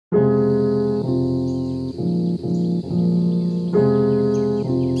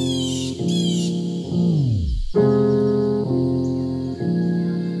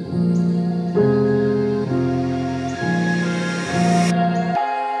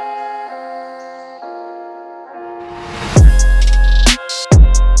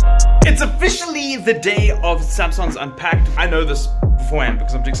It's officially the day of Samsung's Unpacked. I know this beforehand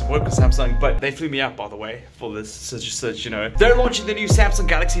because I'm doing some work with Samsung, but they flew me up, by the way, for this, so just so that you know. They're launching the new Samsung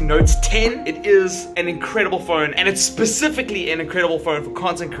Galaxy Note 10. It is an incredible phone, and it's specifically an incredible phone for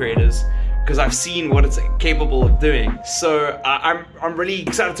content creators, because I've seen what it's capable of doing. So I'm really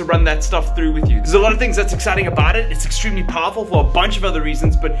excited to run that stuff through with you. There's a lot of things that's exciting about it. It's extremely powerful for a bunch of other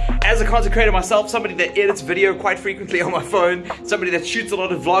reasons, but as a content creator myself, somebody that edits video quite frequently on my phone, somebody that shoots a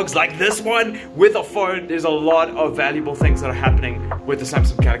lot of vlogs like this one with a phone, there's a lot of valuable things that are happening with the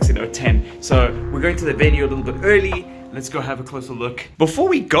Samsung Galaxy Note 10. So we're going to the venue a little bit early. Let's go have a closer look. Before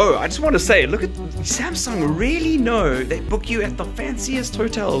we go, I just want to say, look at Samsung really know they book you at the fanciest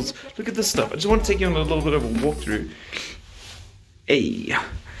hotels. Look at this stuff. I just want to take you on a little bit of a walkthrough. Hey,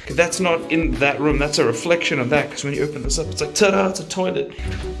 that's not in that room. That's a reflection of that, because when you open this up, it's like, ta-da, it's a toilet.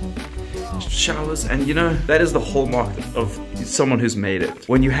 Showers, and you know, that is the hallmark of someone who's made it.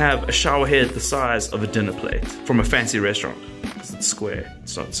 When you have a shower head the size of a dinner plate from a fancy restaurant. Because it's square,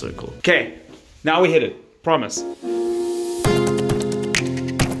 it's not circle. Okay, now we hit it. Promise.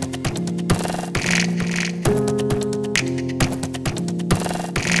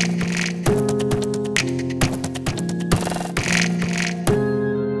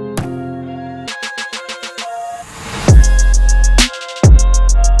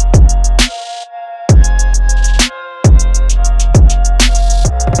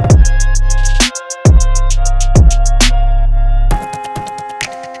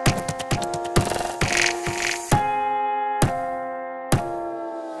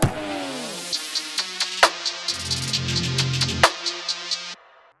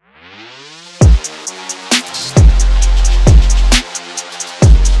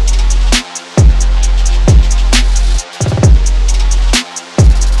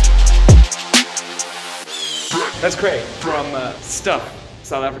 That's Craig from South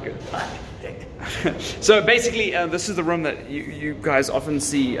Africa. So basically, this is the room that you guys often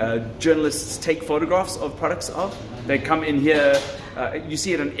see journalists take photographs of products of. They come in here, you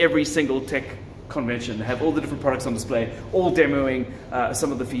see it in every single tech convention. They have all the different products on display, all demoing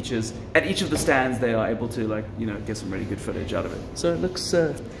some of the features. At each of the stands, they are able to, like, you know, get some really good footage out of it. So it looks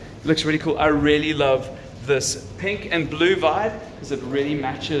really cool. I really love this pink and blue vibe because it really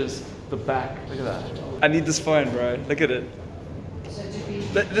matches the back. Look at that. I need this phone, bro. Look at it.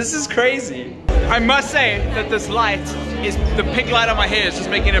 This is crazy. I must say that this light is, the pink light on my hair is just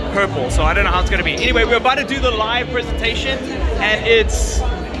making it purple, so I don't know how it's gonna be. Anyway, we're about to do the live presentation, and it's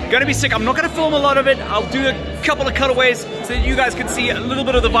gonna be sick. I'm not gonna film a lot of it. I'll do a couple of cutaways so that you guys can see a little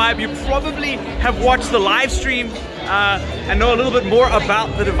bit of the vibe. You probably have watched the live stream and know a little bit more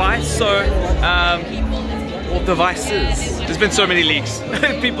about the device, so what devices. There's been so many leaks.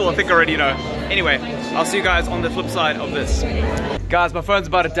 People I think already know. Anyway, I'll see you guys on the flip side of this. Guys, my phone's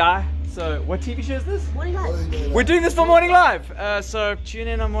about to die. So, what TV show is this? Morning Live. We're doing this for Morning Live. So tune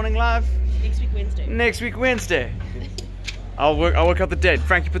in on Morning Live. Next week Wednesday. Next week Wednesday. I'll work out the date.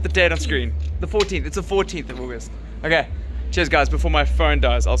 Frankie, put the date on screen. The 14th. It's the 14th of August. Okay. Cheers, guys. Before my phone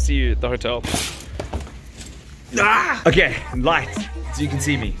dies, I'll see you at the hotel. Ah! Okay, light. So you can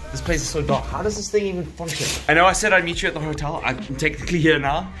see me. This place is so dark. How does this thing even function? I know I said I'd meet you at the hotel. I'm technically here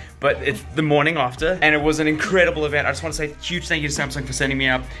now, but it's the morning after, and it was an incredible event. I just want to say a huge thank you to Samsung for sending me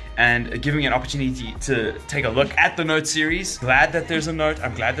up and giving me an opportunity to take a look at the Note series. Glad that there's a Note.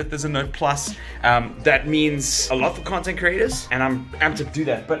 I'm glad that there's a Note Plus. That means a lot for content creators, and I'm amped to do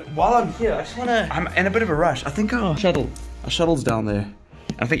that. But while I'm here, I just want to, I'm in a bit of a rush. I think our shuttle's down there.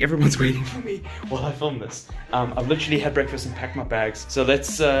 I think everyone's waiting for me while I film this. I've literally had breakfast and packed my bags. So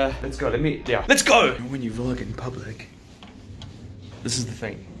let's go. Let's go! When you vlog in public, this is the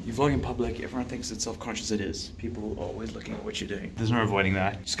thing. You vlog in public, everyone thinks it's self-conscious. It is. People are always looking at what you're doing. There's no avoiding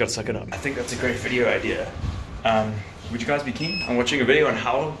that. You just gotta suck it up. I think that's a great video idea. Would you guys be keen on watching a video on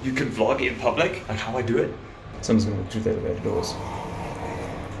how you can vlog in public? Like how I do it? Someone's gonna look through the elevator doors.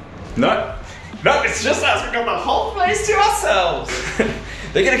 No, it's just us. We've got the whole place to ourselves.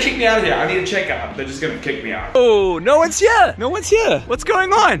 They're gonna kick me out of here. I need a checkout. They're just gonna kick me out. Oh, no one's here. No one's here. What's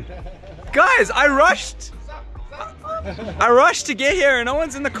going on? Guys, I rushed. I rushed to get here and no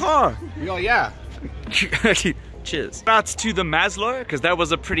one's in the car. Oh, yeah. Cheers. Shouts to the Maslow, because that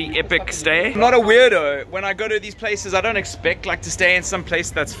was a pretty epic stay. I'm not a weirdo. When I go to these places, I don't expect like to stay in some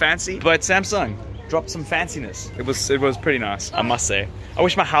place that's fancy. But Samsung dropped some fanciness. It was pretty nice, I must say. I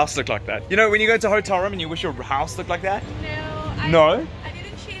wish my house looked like that. You know, when you go to a hotel room and you wish your house looked like that? No?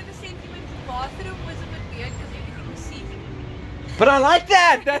 Bathroom was a bit weird because everything was see-through. But I like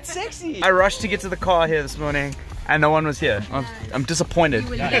that! That's sexy! I rushed to get to the car here this morning and no one was here. I'm disappointed. You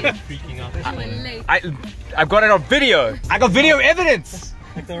were late. I've got it on video! I got video evidence!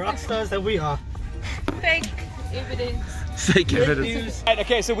 Like the rock stars that we are. Fake evidence. Fake evidence. Right,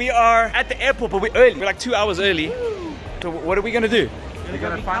 okay, so we are at the airport, but we're early. We're like 2 hours early. So what are we gonna do? We're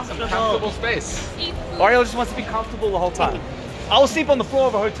gonna find some comfortable space. Eat food. Ariel just wants to be comfortable the whole time. I'll sleep on the floor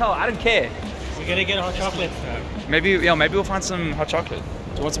of a hotel. I don't care. We're gonna get hot chocolate. Maybe we'll find some hot chocolate.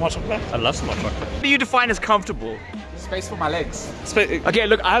 Do you want some hot chocolate? I love some hot chocolate. What do you define as comfortable? Space for my legs. Okay,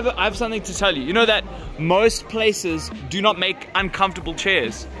 look, I have something to tell you. You know that most places do not make uncomfortable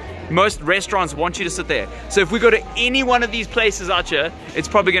chairs. Most restaurants want you to sit there. So if we go to any one of these places out here, it's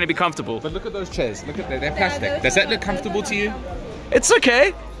probably going to be comfortable. But look at those chairs. Look at that. They're plastic. Does that look comfortable to you? It's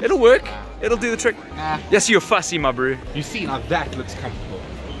okay. It'll work. It'll do the trick. Yes, you're fussy, my bro. You see, now that looks comfortable.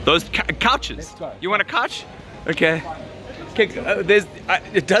 Those couches. Let's go. You want a couch? Okay. Okay.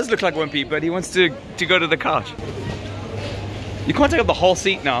 It does look like Wimpy, but he wants to go to the couch. You can't take up the whole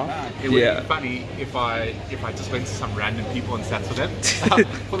seat now. It would be funny if I just went to some random people and sat with them.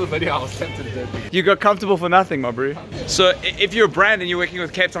 For the video, I was tempted to do it. You got comfortable for nothing, my bro. So if you're a brand and you're working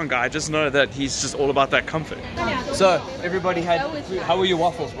with Cape Town guy, just know that he's just all about that comfort. So everybody had. How were your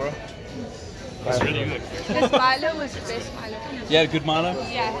waffles, bro? That's really good. The Milo was the best Milo. Yeah, good Milo.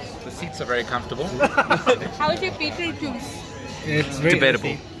 Yeah. The seats are very comfortable. How is your beetroot juice? It's very Debatable.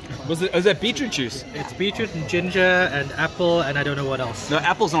 healthy. Was that beetroot juice? It's beetroot and ginger and apple and I don't know what else. No,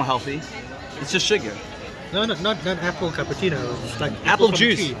 apple's not healthy. It's just sugar. No, not apple cappuccino. It's like Apple from a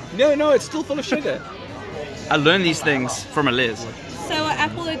juice. tree. No, it's still full of sugar. I learned these things from a Liz. So an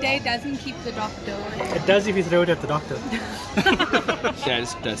apple a day doesn't keep the doctor away. It does if you throw it at the doctor. Yeah,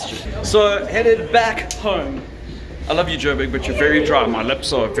 that's true. So headed back home. I love you, Joe Big, but you're very dry. My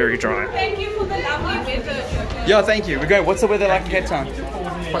lips are very dry. Thank you for the lovely weather. Yeah, thank you. We're going. What's the weather like in Cape Town?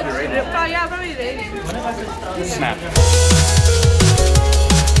 Yeah, very raining. Snap.